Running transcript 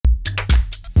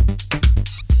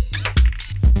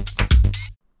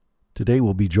Today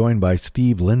we'll be joined by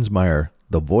Steve Linsmeyer,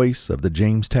 the voice of the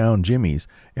Jamestown Jimmies,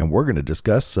 and we're going to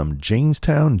discuss some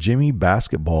Jamestown Jimmy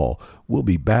basketball. We'll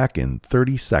be back in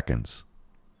 30 seconds.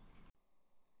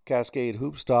 Cascade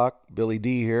Hoopstock, Billy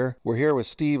D here. We're here with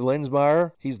Steve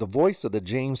Linsmeyer. He's the voice of the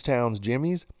Jamestown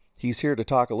Jimmies. He's here to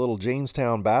talk a little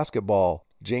Jamestown basketball.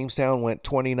 Jamestown went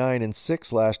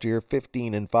 29-6 last year,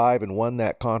 15-5, and won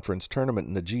that conference tournament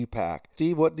in the GPAC.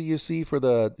 Steve, what do you see for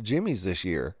the Jimmies this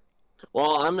year?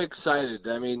 Well, I'm excited.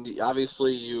 I mean,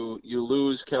 obviously you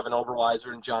lose Kevin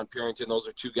Oberweiser and John Purington. Those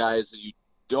are two guys that you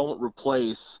don't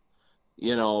replace,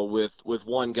 with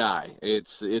one guy.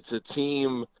 It's a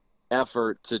team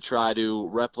effort to try to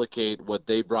replicate what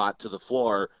they brought to the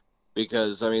floor,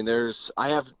 because I mean, I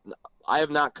have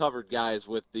not covered guys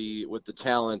with the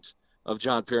talent of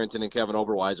John Purington and Kevin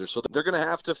Oberweiser. So they're going to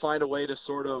have to find a way to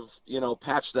sort of,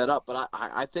 patch that up. But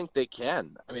I think they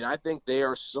can. I mean, I think they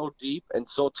are so deep and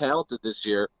so talented this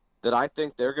year that I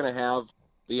think they're going to have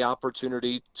the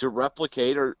opportunity to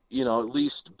replicate or, at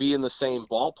least be in the same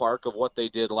ballpark of what they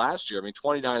did last year. I mean,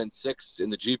 29-6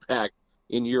 in the GPAC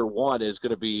in year one is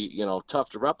going to be, tough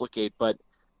to replicate, but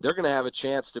they're going to have a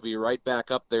chance to be right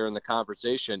back up there in the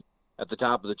conversation at the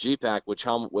top of the GPAC,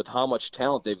 with how much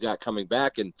talent they've got coming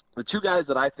back. And the two guys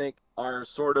that I think are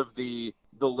sort of the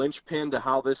linchpin to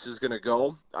how this is going to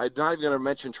go, I'm not even going to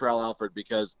mention Terrell Alford,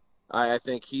 because I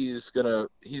think he's going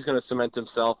to cement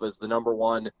himself as the number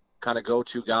one kind of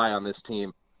go-to guy on this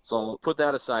team. So I'll put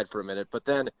that aside for a minute. But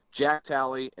then Jack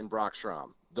Talley and Brock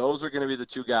Schramm, those are going to be the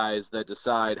two guys that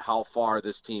decide how far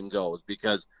this team goes,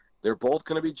 because they're both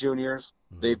going to be juniors.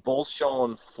 They've both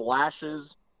shown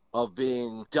flashes of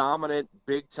being dominant,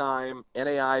 big-time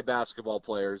NAI basketball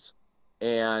players.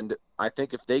 And I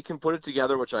think if they can put it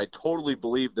together, which I totally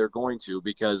believe they're going to,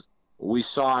 because we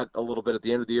saw it a little bit at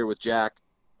the end of the year with Jack,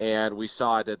 and we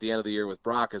saw it at the end of the year with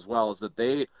Brock as well, is that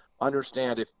they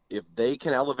understand if they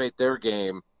can elevate their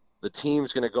game, the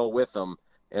team's going to go with them.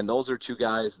 And those are two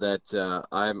guys that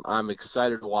I'm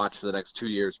excited to watch for the next 2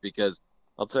 years, because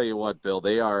I'll tell you what, Bill,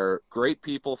 they are great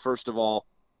people, first of all,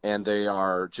 and they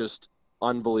are just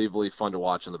unbelievably fun to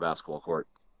watch in the basketball court.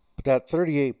 But that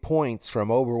 38 points from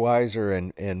Oberweiser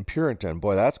and Purington,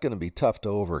 boy, that's going to be tough to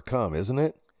overcome, isn't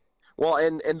it? Well,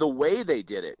 and the way they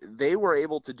did it, they were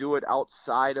able to do it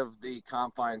outside of the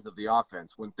confines of the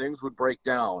offense. When things would break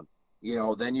down,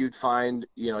 then you'd find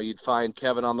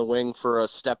Kevin on the wing for a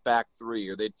step back three,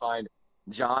 or they'd find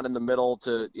John in the middle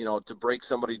to break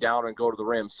somebody down and go to the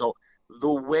rim. So the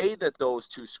way that those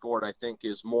two scored, I think,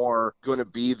 is more going to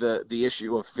be the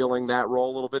issue of filling that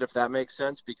role a little bit, if that makes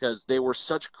sense, because they were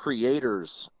such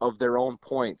creators of their own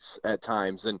points at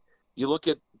times. And you look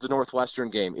at the Northwestern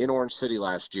game in Orange City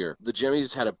last year, the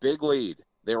Jimmies had a big lead.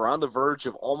 They were on the verge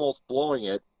of almost blowing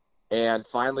it. And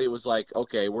finally it was like,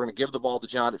 okay, we're going to give the ball to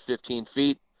John at 15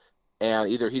 feet, and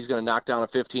either he's going to knock down a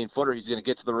 15-footer, he's going to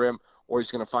get to the rim, or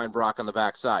he's going to find Brock on the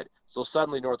backside. So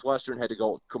suddenly Northwestern had to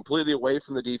go completely away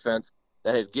from the defense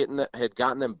that had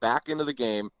gotten them back into the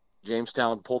game.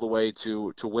 Jamestown pulled away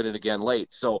to win it again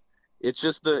late. So it's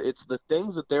just the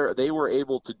things that they were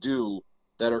able to do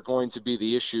that are going to be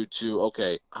the issue to,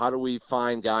 okay, how do we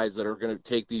find guys that are going to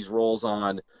take these roles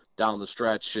on down the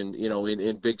stretch and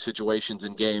in big situations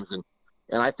in games, and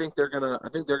I think they're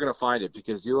gonna find it,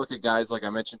 because you look at guys like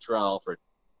I mentioned, Terrell Alford,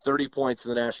 30 points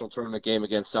in the national tournament game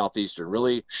against Southeastern,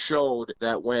 really showed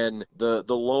that when the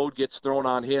load gets thrown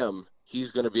on him,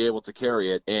 he's going to be able to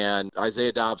carry it. And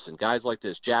Isaiah Dobson, guys like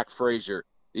this, Jack Frazier,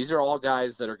 these are all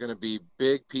guys that are going to be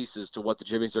big pieces to what the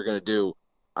Jimmies are going to do.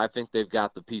 I think they've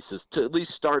got the pieces to at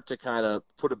least start to kind of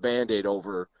put a Band-Aid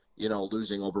over,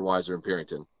 losing Oberweiser and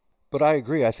Purington. But I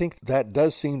agree. I think that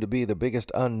does seem to be the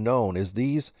biggest unknown, is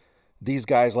these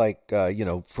guys like,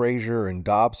 Frazier and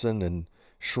Dobson and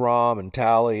Schramm and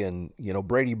Talley and,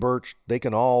 Brady Birch, they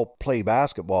can all play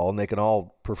basketball and they can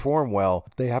all perform well.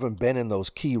 They haven't been in those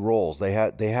key roles. They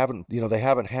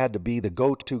haven't had to be the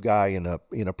go-to guy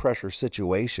in a pressure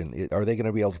situation. Are they going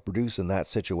to be able to produce in that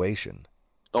situation?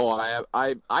 Oh,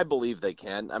 I believe they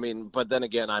can. I mean, but then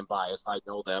again, I'm biased. I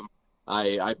know them.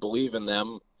 I believe in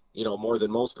them, more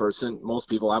than most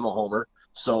people. I'm a homer.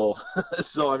 So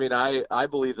I mean, I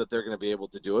believe that they're going to be able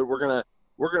to do it. We're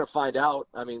going to find out,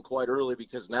 I mean, quite early,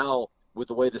 because now with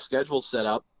the way the schedule's set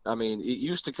up, I mean, it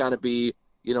used to kind of be,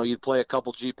 you'd play a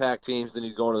couple GPAC teams, then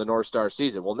you'd go into the North Star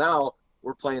season. Well, now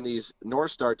we're playing these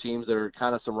North Star teams that are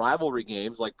kind of some rivalry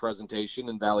games like Presentation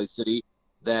and Valley City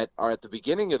that are at the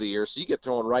beginning of the year. So you get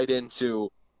thrown right into,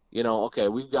 okay,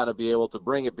 we've got to be able to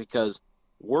bring it, because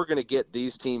we're going to get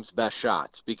these teams' best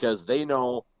shots, because they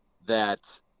know that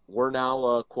we're now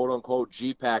a quote-unquote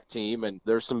GPAC team, and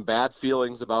there's some bad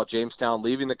feelings about Jamestown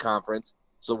leaving the conference.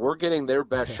 So we're getting their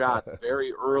best shots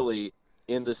very early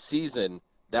in the season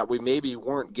that we maybe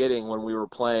weren't getting when we were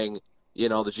playing, the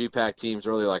GPAC teams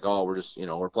early, like, oh, we're just,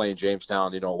 we're playing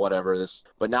Jamestown, whatever this.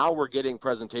 But now we're getting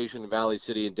presentation in Valley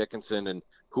City and Dickinson and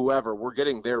whoever. We're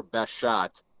getting their best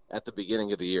shot at the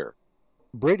beginning of the year.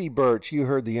 Brady Birch, you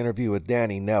heard the interview with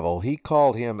Danny Neville. He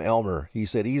called him Elmer. He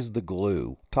said he's the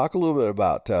glue. Talk a little bit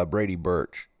about Brady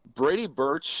Birch. Brady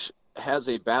Birch has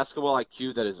a basketball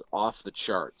IQ that is off the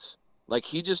charts. Like,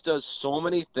 he just does so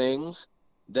many things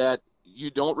that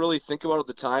you don't really think about at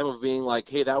the time of being like,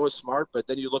 hey, that was smart. But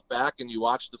then you look back and you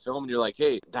watch the film and you're like,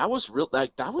 hey, that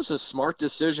was a smart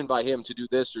decision by him to do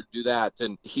this or do that.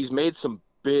 And he's made some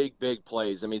big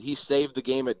plays. I mean, he saved the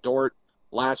game at Dort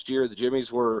last year. The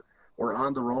Jimmies were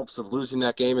on the ropes of losing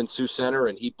that game in Sioux Center,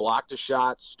 and he blocked a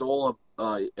shot, stole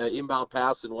an inbound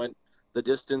pass, and went the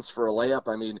distance for a layup.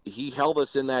 I mean, he held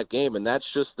us in that game, and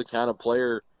that's just the kind of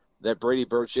player that Brady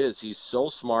Birch is. He's so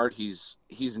smart. He's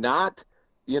not,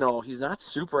 he's not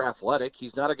super athletic.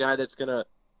 He's not a guy that's going to,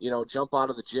 jump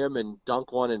out of the gym and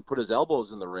dunk one and put his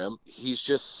elbows in the rim. He's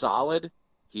just solid.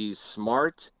 He's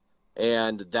smart.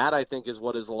 And that, I think, is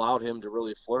what has allowed him to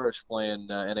really flourish playing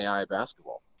NAI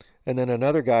basketball. And then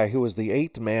another guy who was the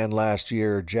 8th man last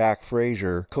year, Jack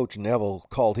Frazier, Coach Neville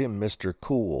called him Mr.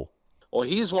 Cool. Well,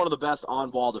 he's one of the best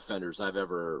on-ball defenders I've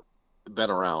ever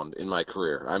been around in my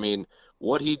career. I mean,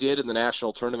 what he did in the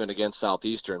national tournament against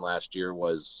Southeastern last year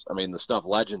was, the stuff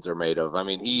legends are made of. I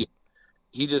mean,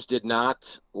 he just did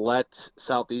not let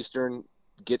Southeastern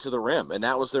get to the rim, and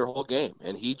that was their whole game.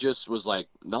 And he just was like,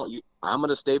 no, I'm going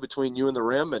to stay between you and the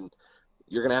rim, and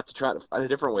you're going to have to try to find a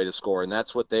different way to score. And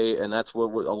that's what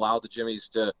allowed the Jimmies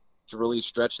to really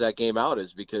stretch that game out,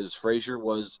 is because Frazier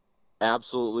was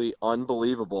absolutely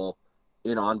unbelievable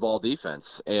in on-ball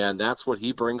defense. And that's what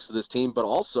he brings to this team. But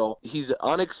also, he's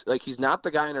not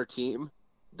the guy in our team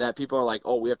that people are like,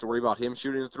 oh, we have to worry about him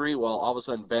shooting the three. Well, all of a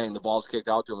sudden, bang, the ball's kicked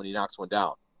out to him and he knocks one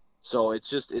down. So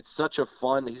he's such a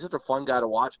fun guy to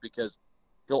watch, because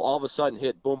he'll all of a sudden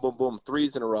hit boom, boom, boom,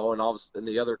 threes in a row. And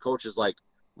the other coach is like,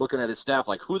 looking at his staff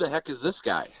like, who the heck is this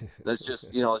guy that's just,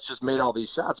 it's just made all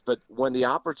these shots. But when the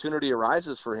opportunity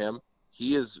arises for him,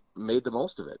 he has made the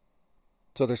most of it.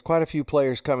 So there's quite a few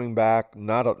players coming back,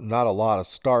 not a lot of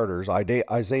starters.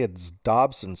 Isaiah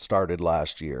Dobson started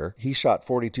last year. He shot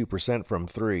 42% from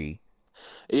three.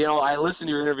 I listened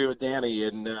to your interview with Danny,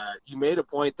 and he made a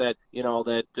point that,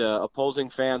 opposing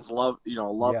fans love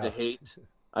to hate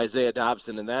Isaiah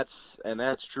Dobson, and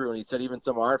that's true. And he said even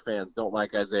some of our fans don't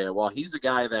like Isaiah. Well, he's a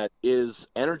guy that is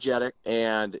energetic,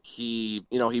 and he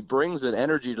brings an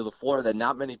energy to the floor that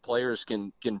not many players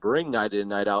can bring night in,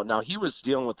 night out. Now, he was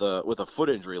dealing with a foot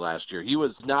injury last year. He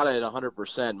was not at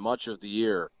 100% much of the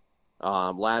year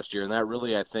last year, and that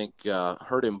really, I think,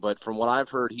 hurt him. But from what I've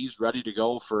heard, he's ready to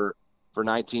go for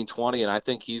 1920, and I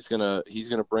think he's gonna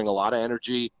bring a lot of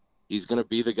energy. He's gonna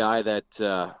be the guy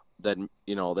that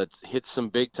hits some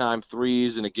big time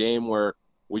threes in a game where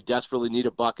we desperately need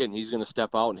a bucket, and he's going to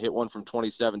step out and hit one from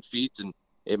 27 feet, and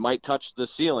it might touch the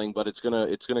ceiling, but it's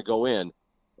gonna go in.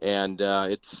 And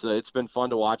it's been fun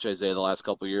to watch Isaiah the last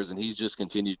couple of years, and he's just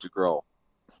continued to grow.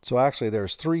 So actually,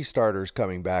 there's 3 starters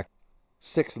coming back.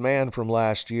 6th man from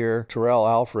last year, Terrell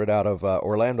Alfred out of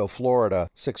Orlando, Florida,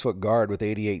 6-foot guard with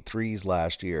 88 threes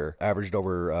last year, averaged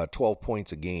over 12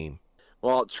 points a game.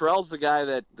 Well, Terrell's the guy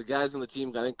that the guys on the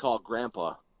team I think call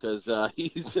Grandpa, because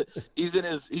he's in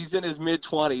his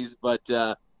mid-20s, but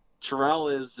Terrell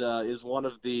is one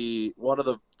of the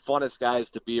funnest guys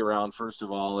to be around, first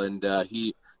of all, and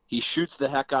he shoots the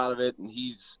heck out of it, and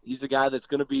he's a guy that's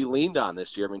going to be leaned on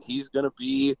this year. I mean, he's going to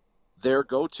be their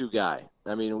go-to guy.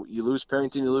 I mean, you lose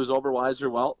Parrington, you lose Oberweiser.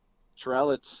 Well,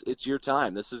 Terrell, it's your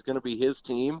time. This is going to be his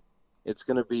team. It's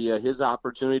going to be his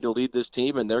opportunity to lead this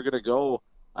team, and they're going to go,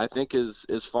 I think,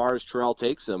 as far as Terrell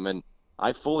takes him. And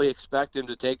I fully expect him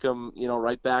to take him,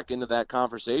 right back into that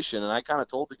conversation. And I kind of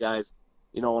told the guys,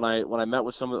 when I met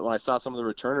with when I saw some of the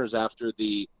returners after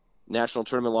the national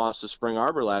tournament loss to Spring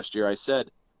Arbor last year, I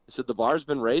said the bar's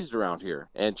been raised around here,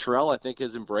 and Terrell, I think,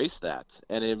 has embraced that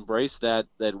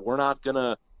that we're not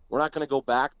gonna go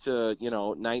back to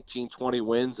 19, 20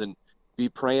 wins and be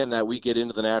praying that we get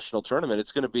into the national tournament.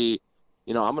 It's going to be,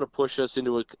 I'm going to push us in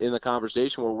the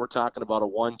conversation where we're talking about a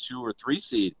 1, 2, or 3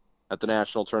 seed at the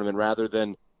national tournament, rather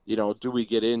than do we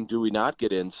get in, do we not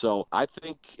get in? So I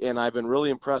think, and I've been really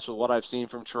impressed with what I've seen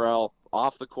from Terrell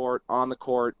off the court, on the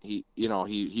court. He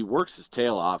works his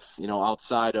tail off,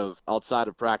 outside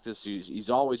of practice. He's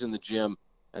always in the gym,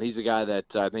 and he's a guy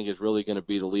that I think is really going to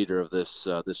be the leader of this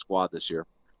squad this year.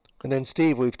 And then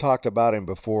Steve, we've talked about him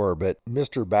before, but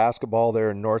Mr. Basketball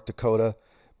there in North Dakota,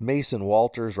 Mason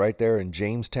Walters right there in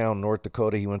Jamestown, North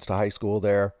Dakota. He went to high school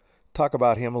there. Talk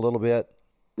about him a little bit.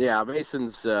 Yeah,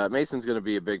 Mason's going to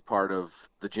be a big part of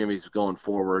the Jimmies going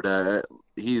forward.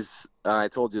 I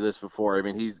told you this before. I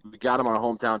mean, we got him on a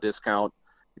hometown discount,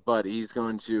 but he's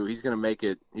going to make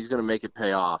it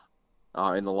pay off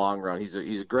in the long run. He's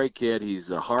a great kid.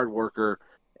 He's a hard worker,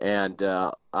 and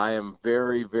I am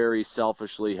very, very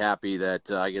selfishly happy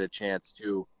that I get a chance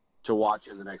to watch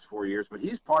him the next 4 years. But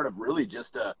he's part of really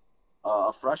just a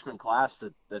freshman class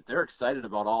that they're excited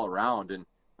about all around. And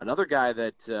another guy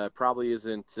that probably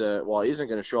isn't going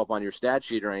to show up on your stat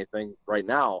sheet or anything right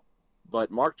now, but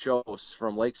Mark Chose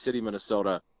from Lake City,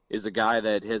 Minnesota, is a guy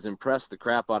that has impressed the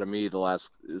crap out of me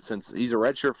since he's a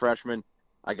redshirt freshman.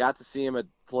 I got to see him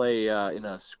play in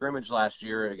a scrimmage last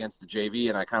year against the JV,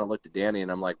 and I kind of looked at Danny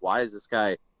and I'm like, why is this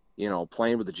guy,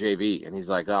 playing with the JV? And he's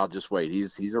like, oh, just wait.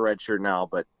 He's a redshirt now,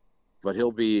 but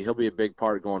he'll be a big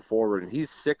part going forward. And he's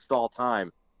sixth all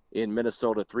time in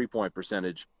Minnesota 3-point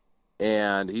percentage.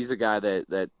 And he's a guy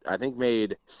that I think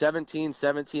made 17,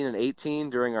 17, and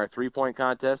 18 during our 3-point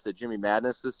contest at Jimmy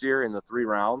Madness this year in the 3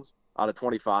 rounds out of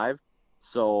 25.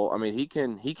 So, I mean, he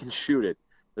can shoot it.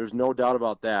 There's no doubt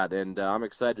about that. And I'm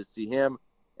excited to see him.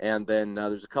 And then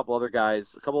there's a couple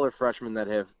other freshmen that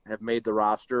have made the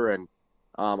roster. And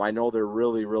I know they're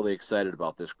really, really excited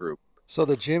about this group. So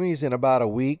the Jimmies in about a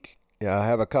week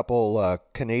have a couple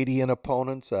Canadian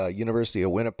opponents, University of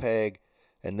Winnipeg,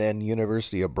 and then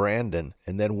University of Brandon,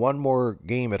 and then one more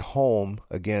game at home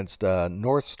against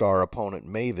North Star opponent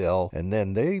Mayville, and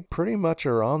then they pretty much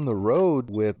are on the road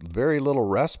with very little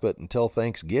respite until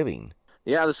Thanksgiving.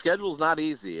 Yeah, the schedule's not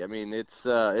easy. I mean, it's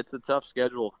a tough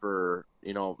schedule for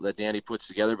that Danny puts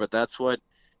together, but that's what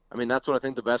I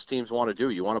think the best teams want to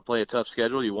do. You want to play a tough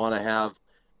schedule. You want to have,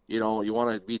 you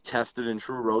want to be tested in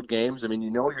true road games. I mean,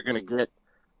 you're going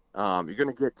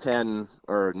to get 10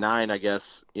 or 9, I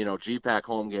guess, GPAC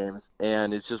home games.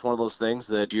 And it's just one of those things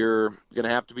that you're going to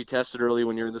have to be tested early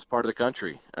when you're in this part of the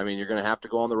country. I mean, you're going to have to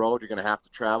go on the road. You're going to have to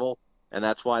travel. And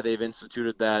that's why they've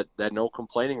instituted that no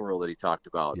complaining rule that he talked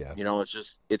about. Yeah.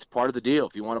 It's part of the deal.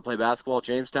 If you want to play basketball at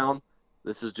Jamestown,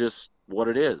 this is just what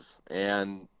it is.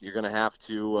 And you're going to have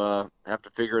to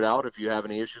figure it out if you have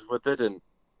any issues with it. And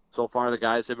so far the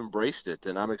guys have embraced it.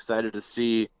 And I'm excited to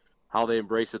see how they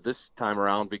embrace it this time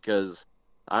around, because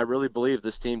I really believe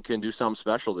this team can do something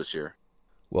special this year.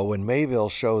 Well, when Mayville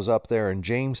shows up there in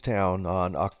Jamestown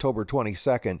on October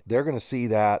 22nd, they're going to see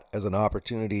that as an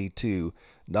opportunity to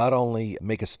not only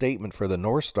make a statement for the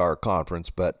North Star Conference,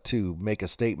 but to make a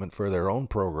statement for their own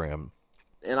program.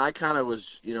 And I kind of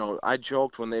was, I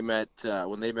joked when they met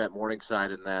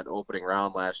Morningside in that opening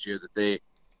round last year that they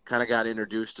kind of got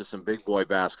introduced to some big boy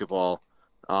basketball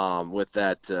with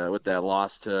that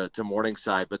loss to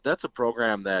Morningside. But that's a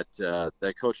program that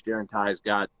Coach Darren Tighe's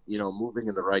got moving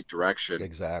in the right direction.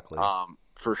 Exactly.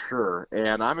 For sure.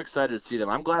 And I'm excited to see them.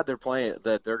 I'm glad they're going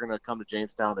to come to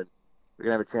Jamestown, and we're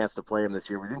going to have a chance to play them this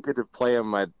year. We didn't get to play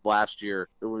them last year.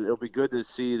 It'll be good to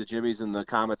see the Jimmies and the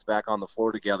Comets back on the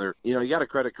floor together. You got to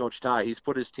credit Coach Tighe. He's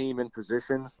put his team in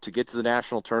positions to get to the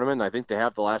national tournament. I think they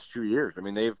have the last 2 years. I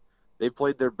mean, they've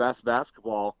played their best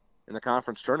basketball in the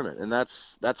conference tournament, and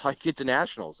that's how you get to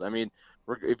nationals. I mean,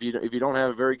 if you don't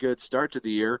have a very good start to the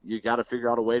year, you got to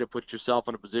figure out a way to put yourself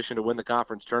in a position to win the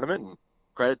conference tournament. And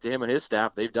credit to him and his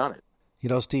staff, they've done it.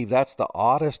 Steve, that's the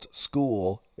oddest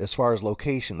school as far as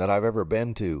location that I've ever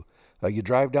been to. You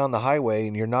drive down the highway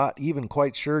and you're not even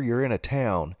quite sure you're in a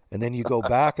town, and then you go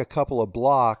back a couple of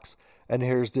blocks and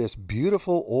here's this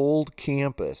beautiful old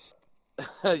campus.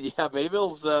 Yeah,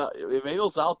 Mayville's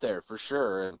out there for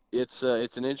sure, and it's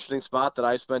an interesting spot that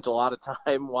I spent a lot of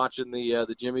time watching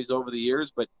the Jimmies over the years.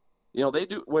 But they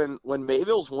do, when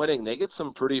Mayville's winning, they get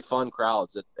some pretty fun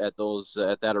crowds at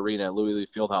that arena at Louis Lee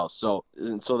Fieldhouse. So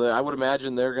I would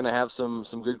imagine they're going to have some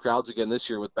good crowds again this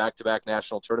year with back-to-back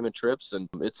national tournament trips, and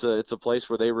it's a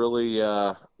place where they really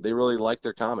like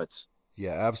their Comets.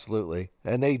 Yeah, absolutely,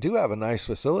 and they do have a nice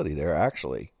facility there,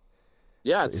 actually.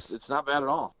 Yeah, it's not bad at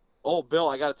all. Oh, Bill,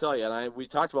 I got to tell you, and we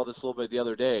talked about this a little bit the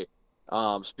other day.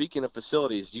 Speaking of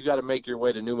facilities, you got to make your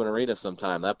way to Newman Arena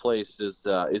sometime. That place is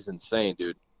insane,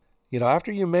 dude.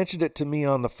 After you mentioned it to me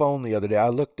on the phone the other day, I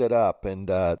looked it up, and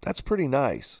that's pretty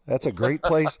nice. That's a great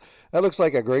place. That looks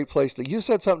like a great place. You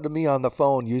said something to me on the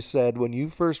phone. You said when you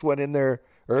first went in there,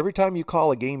 or every time you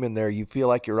call a game in there, you feel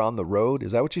like you're on the road.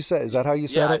 Is that what you said? Is that how you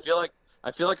said it? Yeah,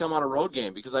 I feel like I'm on a road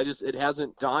game, because it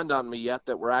hasn't dawned on me yet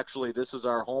that this is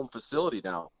our home facility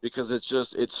now, because it's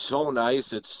so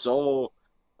nice. It's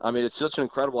such an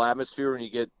incredible atmosphere when you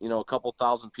get, a couple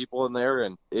thousand people in there,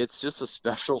 and it's just a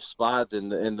special spot.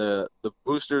 And the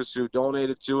boosters who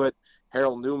donated to it,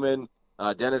 Harold Newman,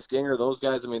 Dennis Ginger, those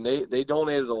guys. I mean, they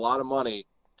donated a lot of money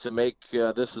to make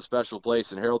this a special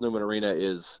place, and Harold Newman Arena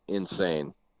is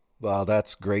insane. Well,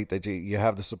 that's great that you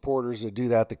have the supporters that do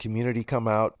that, the community come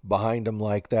out behind them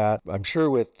like that. I'm sure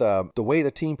with the way the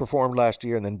team performed last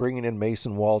year and then bringing in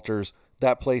Mason Walters,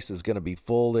 that place is going to be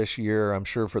full this year. I'm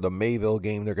sure for the Mayville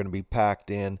game, they're going to be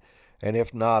packed in. And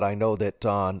if not, I know that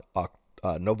on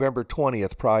November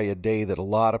 20th, probably a day that a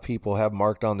lot of people have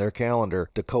marked on their calendar,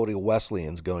 Dakota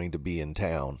Wesleyan's going to be in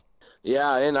town.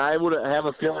 Yeah, and I would have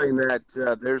a feeling that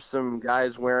there's some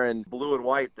guys wearing blue and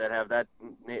white that have that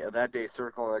day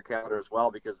circle on their calendar as well,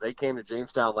 because they came to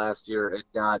Jamestown last year and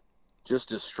got just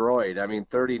destroyed. I mean,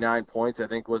 39 points, I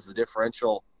think, was the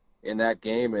differential in that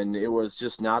game, and it was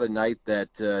just not a night that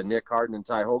Nick Harden and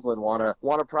Ty Hoagland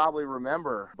want to probably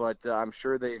remember. But I'm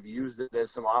sure they've used it as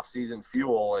some off-season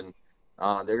fuel, and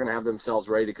they're going to have themselves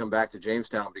ready to come back to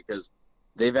Jamestown, because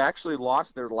they've actually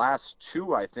lost their last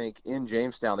two, I think, in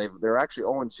Jamestown. They're actually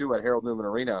 0-2 at Harold Newman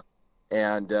Arena,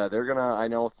 and they're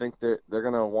gonna, think that they're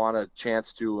gonna want a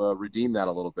chance to redeem that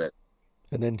a little bit.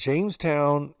 And then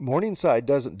Jamestown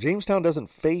doesn't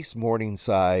face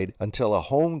Morningside until a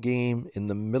home game in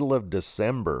the middle of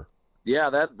December. Yeah,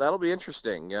 that'll be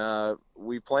interesting.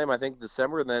 We play them, I think,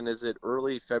 December, and then is it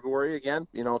early February again?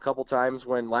 A couple times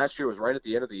when last year was right at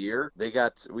the end of the year. They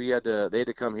had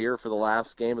to come here for the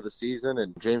last game of the season,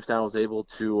 and Jamestown was able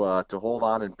to hold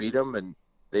on and beat them. And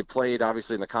they played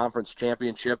obviously in the conference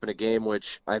championship in a game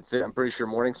which I'm pretty sure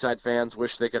Morningside fans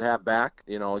wish they could have back.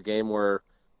 A game where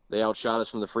they outshot us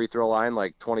from the free throw line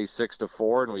like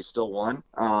 26-4, and we still won.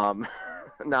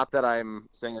 Not that I'm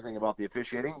saying anything about the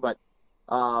officiating, but.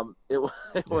 It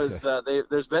was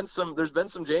there's been some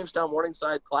Jamestown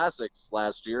Morningside classics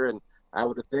last year, and I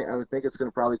would think it's going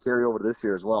to probably carry over this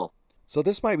year as well. So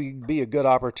this might be a good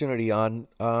opportunity on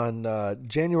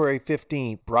January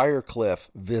 15th. Briarcliff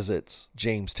visits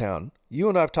Jamestown. You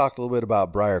and I have talked a little bit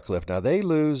about Briarcliff. Now they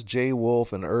lose Jay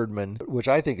Wolf and Erdman, which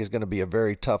I think is going to be a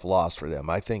very tough loss for them.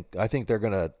 I think they're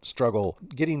going to struggle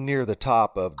getting near the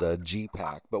top of the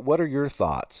GPAC. But what are your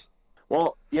thoughts?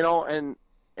 Well,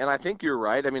 and I think you're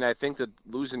right. I mean, I think that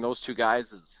losing those two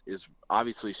guys is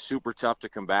obviously super tough to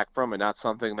come back from, and not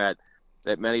something that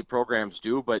many programs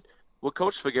do. But what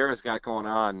Coach Figuera's got going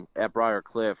on at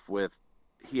Briarcliff,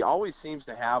 he always seems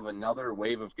to have another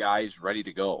wave of guys ready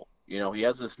to go. He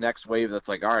has this next wave that's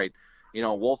like, all right,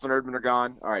 Wolf and Erdman are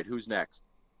gone. All right, who's next?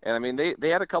 And I mean, they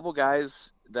had a couple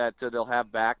guys that they'll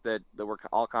have back that were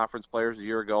all conference players a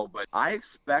year ago, but I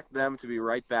expect them to be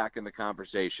right back in the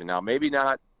conversation. Now, maybe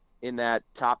not in that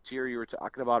top tier you were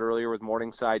talking about earlier with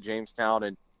Morningside, Jamestown,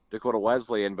 and Dakota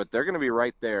Wesleyan, but they're going to be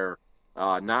right there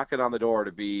knocking on the door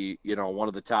to be, one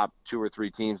of the top 2 or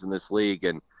 3 teams in this league.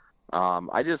 And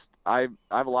I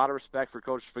have a lot of respect for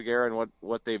Coach Figuera and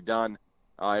what they've done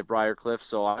at Briarcliff.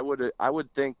 So I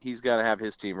would think he's got to have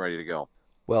his team ready to go.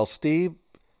 Well, Steve,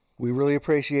 we really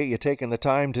appreciate you taking the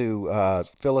time to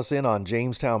fill us in on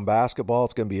Jamestown basketball.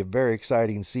 It's going to be a very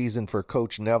exciting season for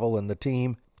Coach Neville and the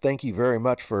team. Thank you very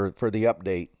much for the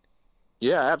update.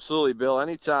 Yeah, absolutely, Bill.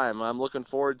 Anytime. I'm looking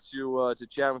forward to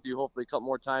chatting with you hopefully a couple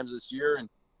more times this year, and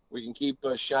we can keep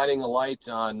shining a light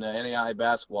on NAI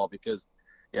basketball, because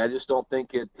I just don't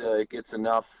think it gets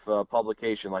enough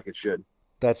publication like it should.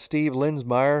 That's Steve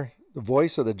Linsmeyer, the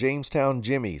voice of the Jamestown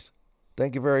Jimmies.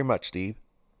 Thank you very much, Steve.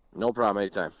 No problem.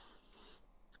 Anytime.